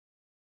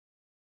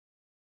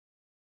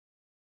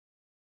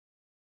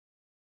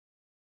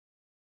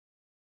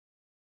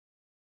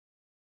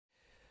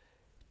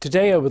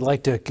Today I would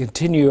like to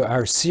continue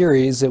our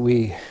series that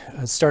we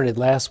started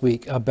last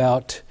week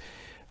about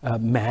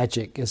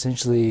magic.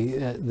 Essentially,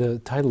 the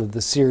title of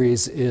the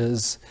series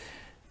is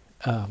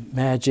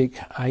Magic,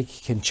 I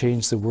Can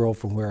Change the World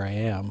from Where I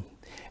Am.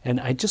 And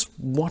I just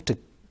want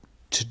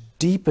to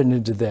deepen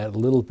into that a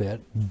little bit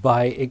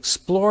by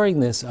exploring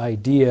this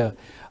idea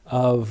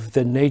of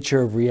the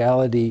nature of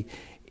reality,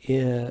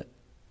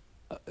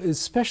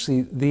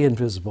 especially the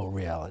invisible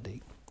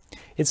reality.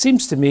 It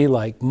seems to me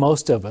like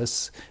most of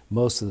us,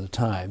 most of the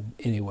time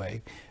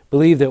anyway,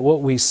 believe that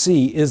what we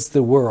see is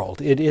the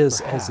world. It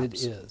is as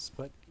it is,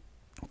 but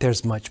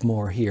there's much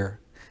more here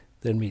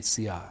than meets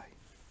the eye.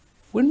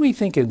 When we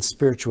think in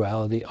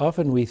spirituality,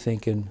 often we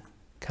think in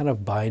kind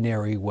of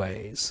binary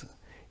ways.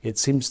 It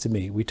seems to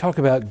me, we talk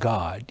about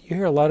God. You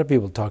hear a lot of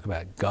people talk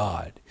about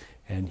God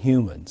and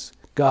humans,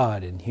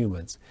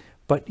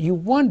 but you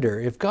wonder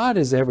if God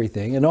is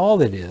everything and all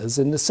that is,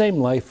 and the same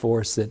life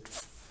force that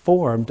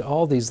formed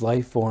all these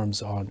life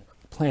forms on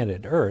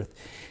planet Earth,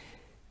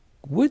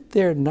 would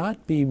there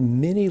not be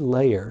many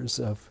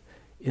layers of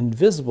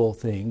invisible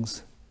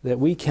things that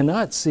we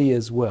cannot see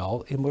as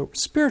well, and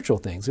spiritual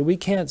things that we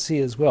can't see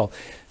as well?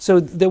 So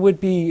there would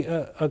be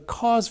a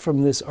cause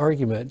from this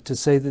argument to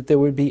say that there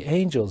would be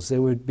angels,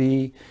 there would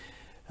be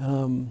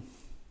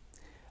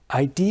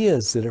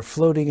ideas that are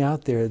floating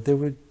out there, there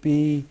would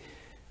be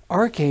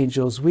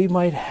archangels, we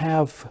might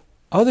have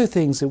other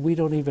things that we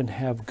don't even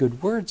have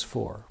good words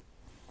for.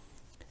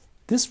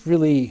 This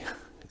really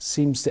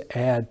seems to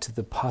add to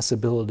the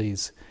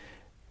possibilities,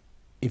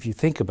 if you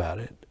think about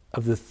it,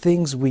 of the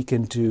things we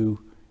can do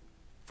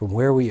from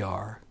where we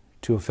are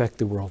to affect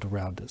the world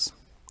around us.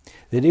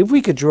 That if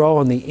we could draw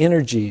on the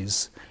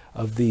energies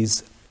of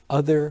these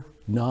other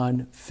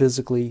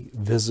non-physically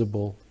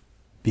visible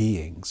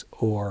beings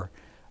or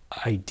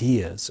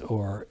ideas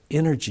or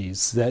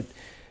energies that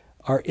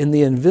are in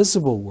the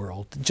invisible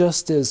world,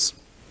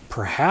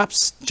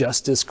 perhaps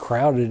just as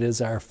crowded as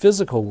our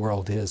physical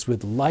world is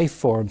with life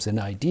forms and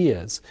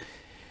ideas,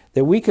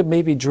 that we could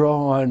maybe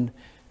draw on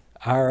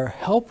our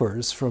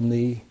helpers from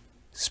the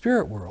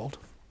spirit world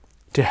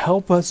to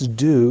help us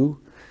do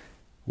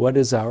what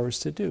is ours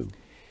to do.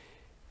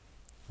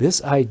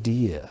 This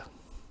idea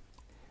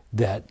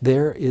that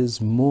there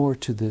is more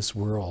to this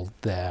world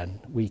than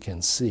we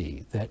can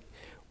see, that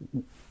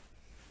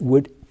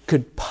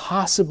could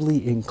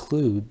possibly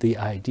include the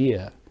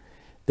idea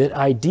that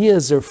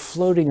ideas are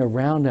floating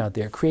around out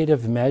there,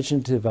 creative,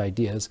 imaginative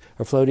ideas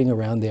are floating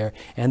around there,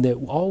 and that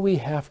all we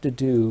have to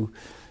do,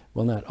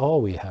 well, not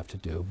all we have to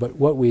do, but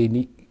what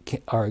we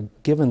are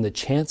given the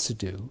chance to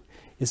do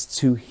is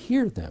to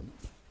hear them.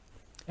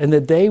 And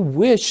that they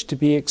wish to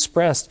be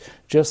expressed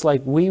just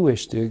like we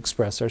wish to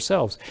express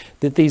ourselves.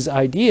 That these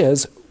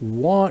ideas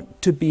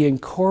want to be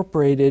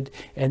incorporated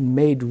and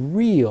made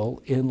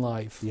real in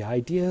life. The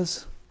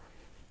ideas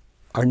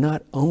are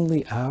not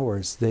only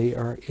ours, they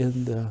are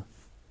in the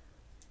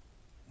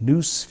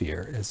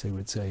noosphere, as they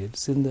would say.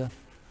 It's in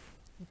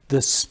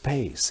the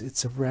space,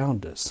 it's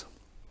around us.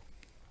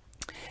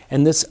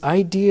 And this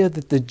idea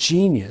that the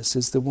genius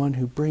is the one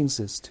who brings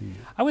this to you.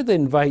 I would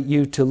invite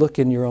you to look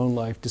in your own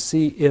life to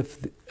see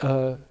if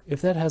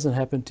that hasn't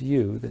happened to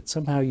you, that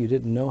somehow you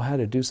didn't know how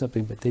to do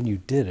something, but then you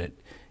did it.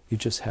 You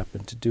just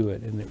happened to do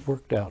it, and it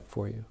worked out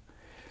for you.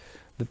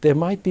 That there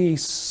might be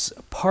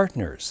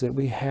partners that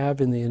we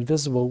have in the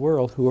invisible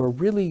world who are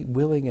really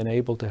willing and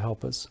able to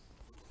help us.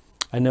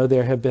 I know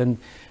there have been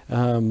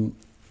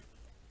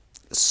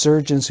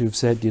surgeons who've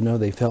said,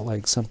 they felt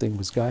like something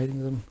was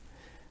guiding them.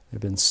 There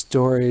have been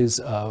stories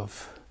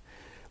of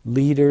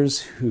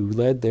leaders who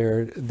led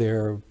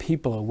their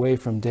people away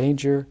from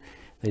danger.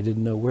 They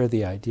didn't know where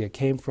the idea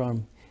came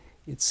from.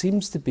 It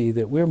seems to be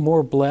that we're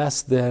more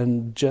blessed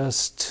than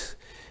just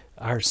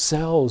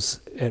ourselves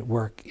at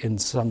work in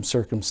some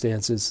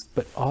circumstances,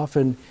 but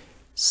often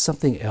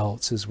something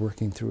else is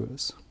working through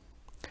us.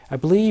 I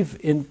believe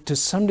to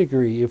some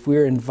degree, if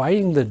we're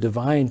inviting the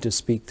divine to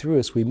speak through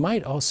us, we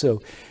might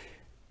also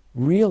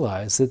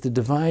realize that the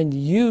divine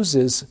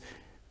uses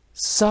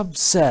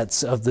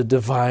subsets of the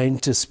divine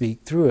to speak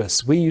through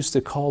us. We used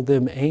to call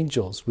them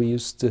angels. We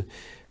used to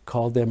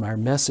call them our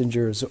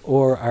messengers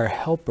or our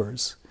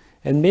helpers.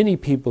 And many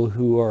people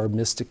who are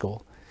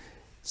mystical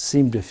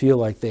seem to feel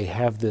like they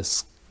have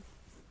this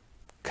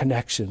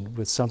connection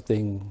with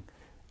something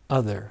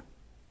other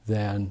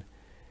than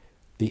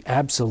the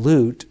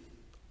absolute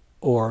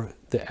or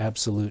the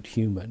absolute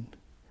human.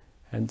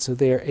 And so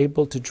they are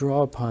able to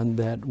draw upon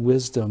that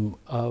wisdom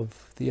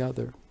of the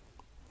other.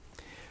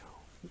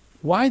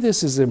 Why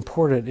this is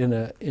important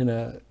in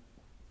a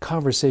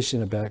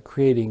conversation about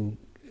creating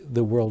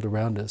the world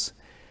around us,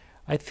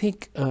 I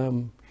think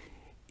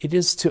it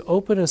is to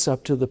open us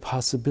up to the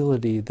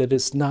possibility that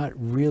it's not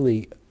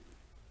really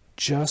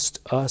just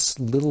us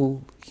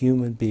little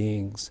human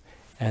beings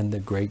and the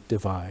great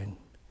divine,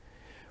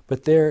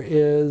 but there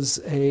is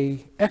an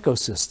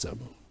ecosystem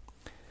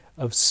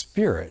of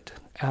spirit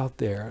out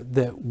there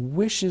that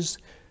wishes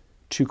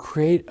to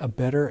create a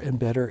better and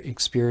better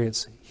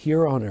experience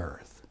here on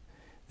earth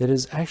that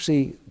is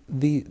actually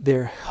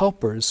they're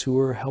helpers who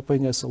are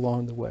helping us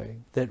along the way.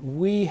 That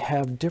we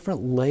have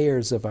different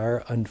layers of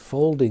our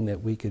unfolding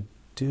that we could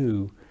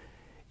do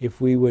if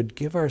we would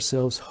give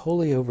ourselves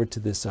wholly over to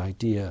this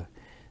idea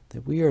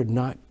that we are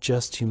not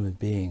just human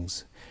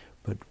beings,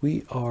 but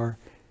we are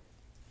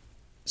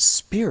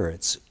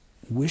spirits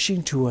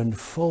wishing to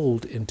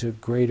unfold into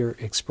greater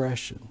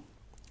expression.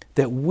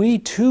 That we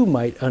too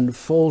might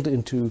unfold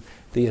into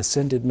the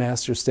ascended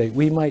master state.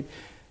 We might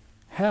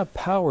have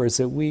powers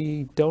that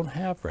we don't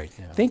have right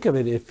now. Think of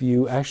it if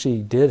you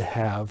actually did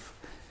have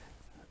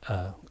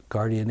a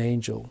guardian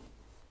angel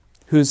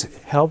who's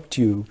helped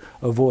you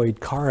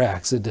avoid car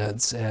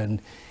accidents and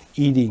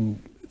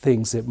eating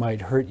things that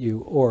might hurt you,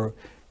 or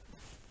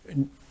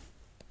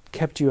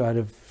kept you out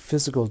of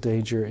physical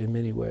danger in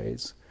many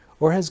ways,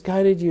 or has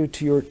guided you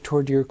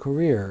toward your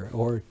career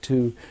or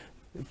to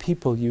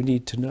people you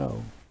need to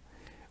know.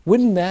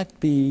 Wouldn't that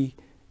be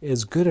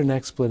as good an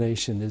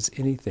explanation as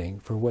anything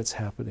for what's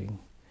happening?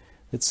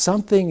 That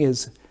something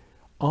is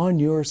on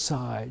your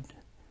side,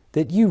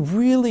 that you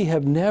really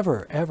have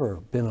never, ever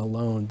been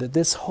alone, that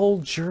this whole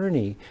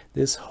journey,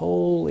 this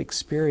whole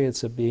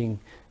experience of being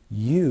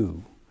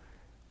you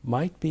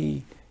might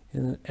be,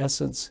 in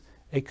essence,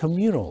 a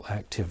communal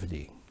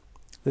activity.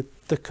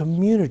 That the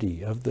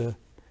community of the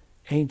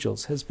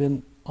angels has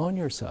been on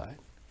your side.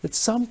 That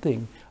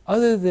something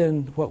other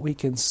than what we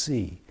can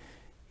see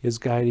is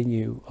guiding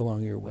you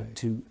along your way.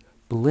 To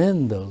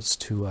blend those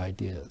two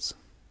ideas,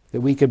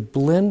 that we could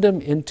blend them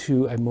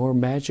into a more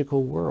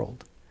magical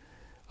world,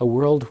 a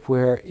world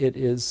where it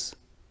is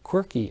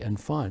quirky and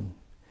fun,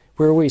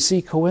 where we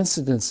see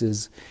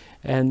coincidences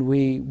and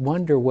we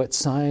wonder what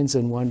signs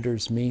and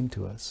wonders mean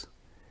to us,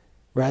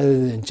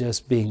 rather than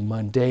just being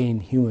mundane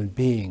human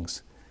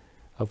beings,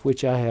 of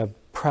which I have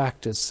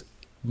practiced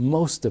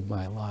most of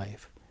my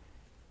life.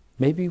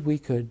 Maybe we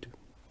could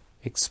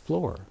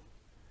explore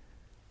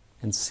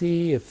and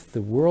see if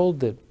the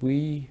world that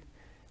we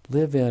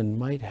live in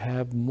might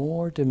have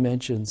more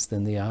dimensions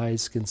than the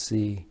eyes can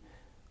see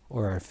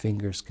or our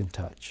fingers can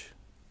touch.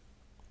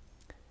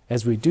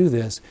 As we do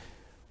this,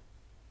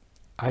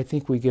 I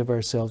think we give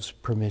ourselves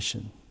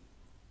permission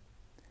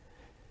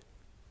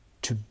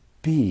to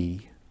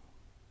be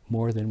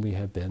more than we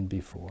have been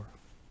before,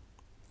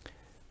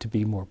 to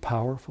be more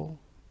powerful,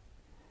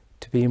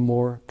 to be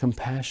more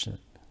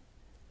compassionate,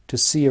 to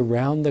see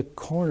around the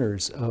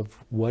corners of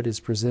what is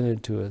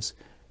presented to us,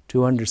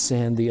 to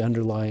understand the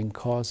underlying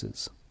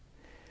causes,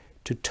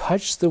 to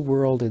touch the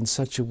world in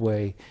such a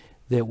way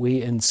that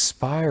we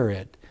inspire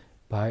it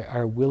by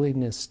our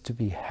willingness to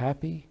be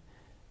happy,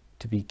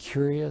 to be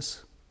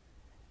curious,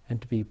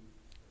 and to be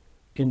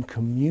in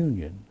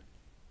communion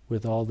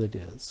with all that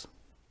is.